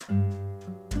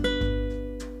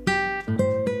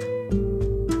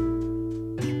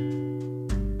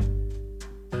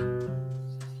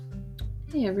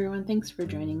everyone, thanks for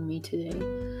joining me today.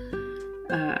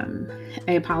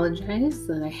 I apologize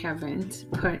that I haven't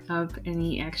put up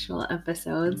any actual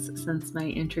episodes since my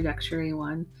introductory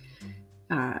one.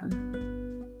 I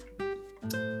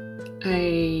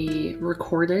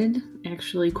recorded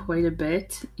actually quite a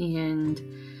bit and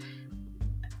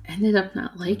ended up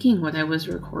not liking what I was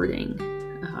recording.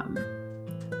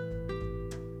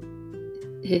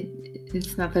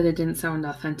 It's not that it didn't sound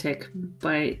authentic,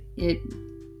 but it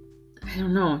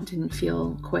didn't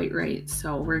feel quite right.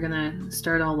 So we're gonna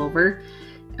start all over.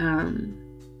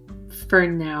 For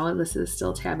now, this is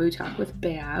still Taboo Talk with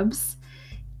Babs,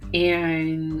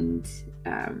 and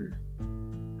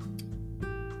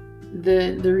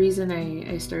the reason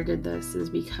I started this is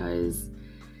because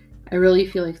I really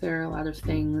feel like there are a lot of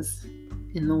things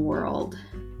in the world,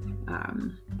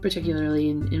 particularly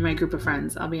in my group of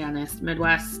friends. I'll be honest,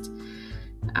 Midwest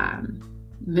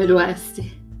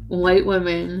white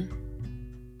women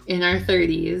in our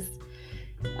 30s,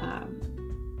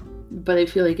 but I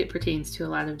feel like it pertains to a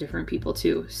lot of different people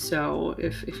too. So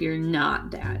if you're not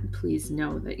that, please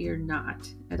know that you're not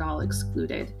at all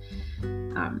excluded.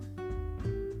 That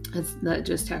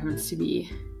just happens to be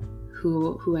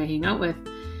who I hang out with,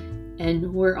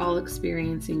 and we're all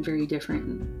experiencing very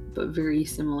different but very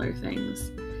similar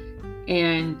things.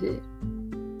 And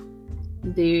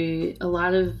a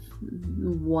lot of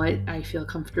what I feel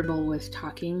comfortable with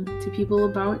talking to people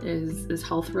about is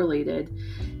health related,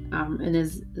 and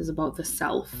is about the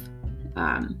self.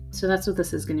 So that's what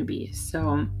this is going to be.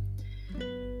 So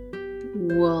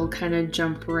we'll kind of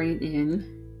jump right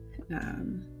in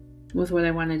with what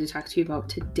I wanted to talk to you about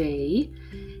today.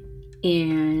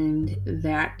 And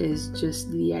that is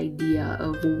just the idea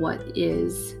of what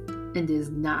is and is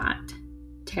not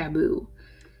taboo.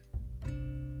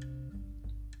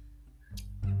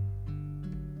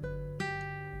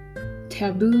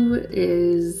 Taboo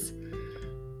is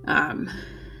a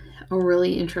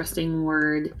really interesting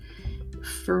word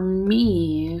for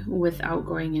me, without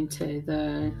going into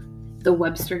the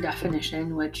Webster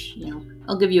definition, which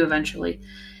I'll give you eventually.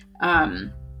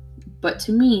 But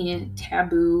to me,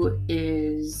 taboo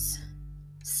is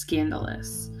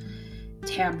scandalous.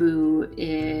 Taboo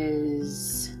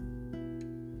is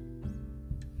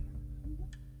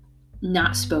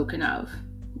not spoken of.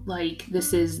 Like,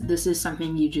 this is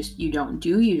something you don't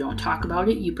do, you don't talk about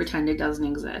it, you pretend it doesn't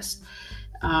exist.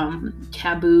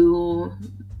 Taboo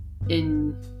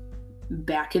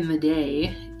back in the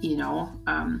day,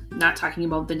 not talking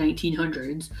about the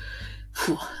 1900s.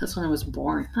 That's when I was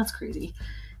born. That's crazy.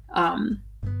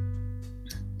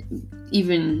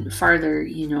 Even farther,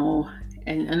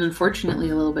 and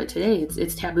unfortunately a little bit today,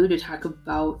 it's taboo to talk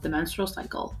about the menstrual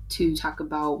cycle, to talk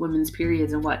about women's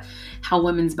periods and how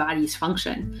women's bodies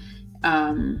function.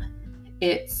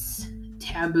 It's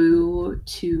taboo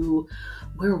to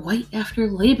wear white after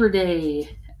Labor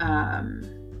Day.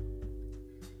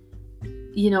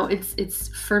 It's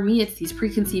for me, it's these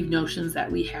preconceived notions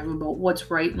that we have about what's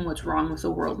right and what's wrong with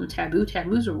the world, and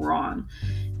taboos are wrong.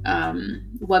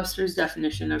 Webster's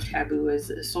definition of taboo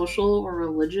is a social or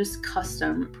religious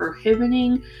custom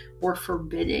prohibiting or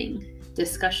forbidding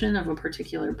discussion of a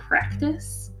particular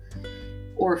practice,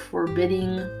 or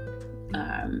forbidding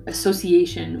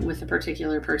association with a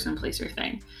particular person, place, or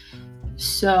thing.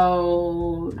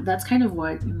 So that's kind of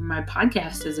what my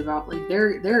podcast is about. Like,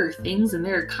 there are things and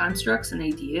there are constructs and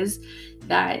ideas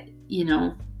that,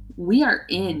 we are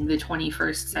in the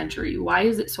 21st century. Why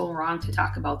is it so wrong to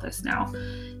talk about this now?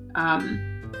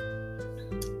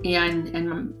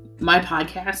 And my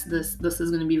podcast, this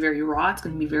is going to be very raw. It's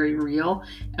going to be very real.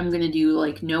 I'm going to do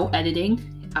no editing,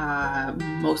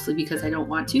 mostly because I don't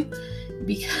want to,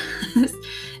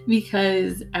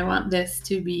 because I want this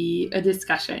to be a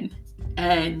discussion.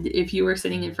 And if you were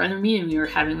sitting in front of me and we were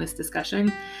having this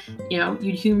discussion, you'd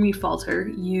hear me falter.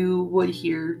 You would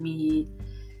hear me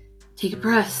take a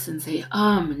breath and say,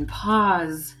 and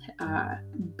pause.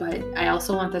 But I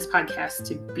also want this podcast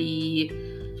to be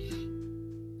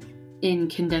in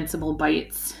condensable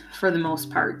bites for the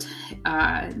most part.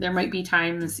 There might be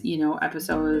times,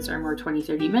 episodes are more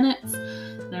 20-30 minutes.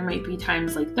 There might be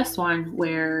times like this one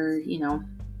where,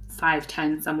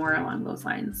 5-10, somewhere along those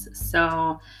lines.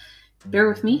 So bear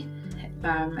with me.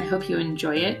 I hope you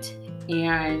enjoy it.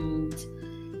 And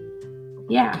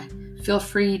yeah, feel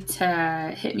free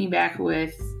to hit me back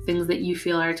with things that you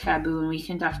feel are taboo, and we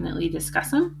can definitely discuss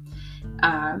them.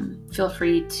 Feel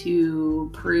free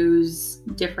to peruse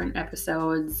different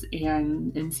episodes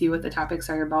and see what the topics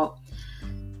are about.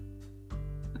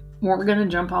 We're going to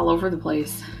jump all over the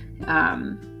place.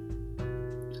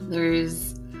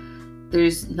 There's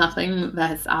nothing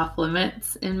that's off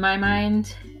limits in my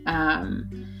mind.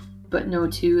 But know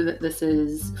too that this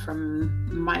is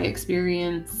from my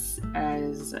experience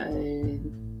as a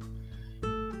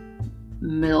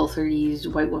middle 30s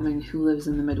white woman who lives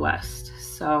in the Midwest.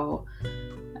 So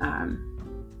kind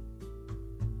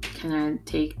of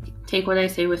take what I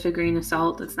say with a grain of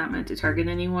salt. It's not meant to target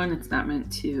anyone. It's not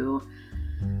meant to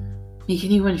make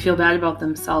anyone feel bad about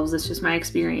themselves. It's just my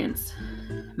experiences,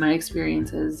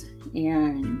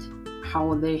 and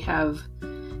how they have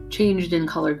changed and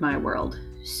colored my world.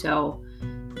 So,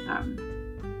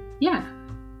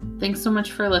 thanks so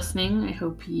much for listening. I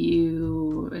hope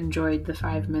you enjoyed the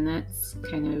 5 minutes,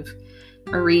 kind of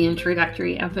a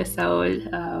reintroductory episode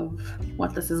of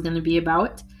what this is going to be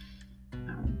about.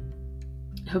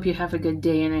 I hope you have a good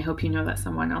day, and I hope you know that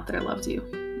someone out there loves you,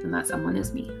 and that someone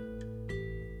is me.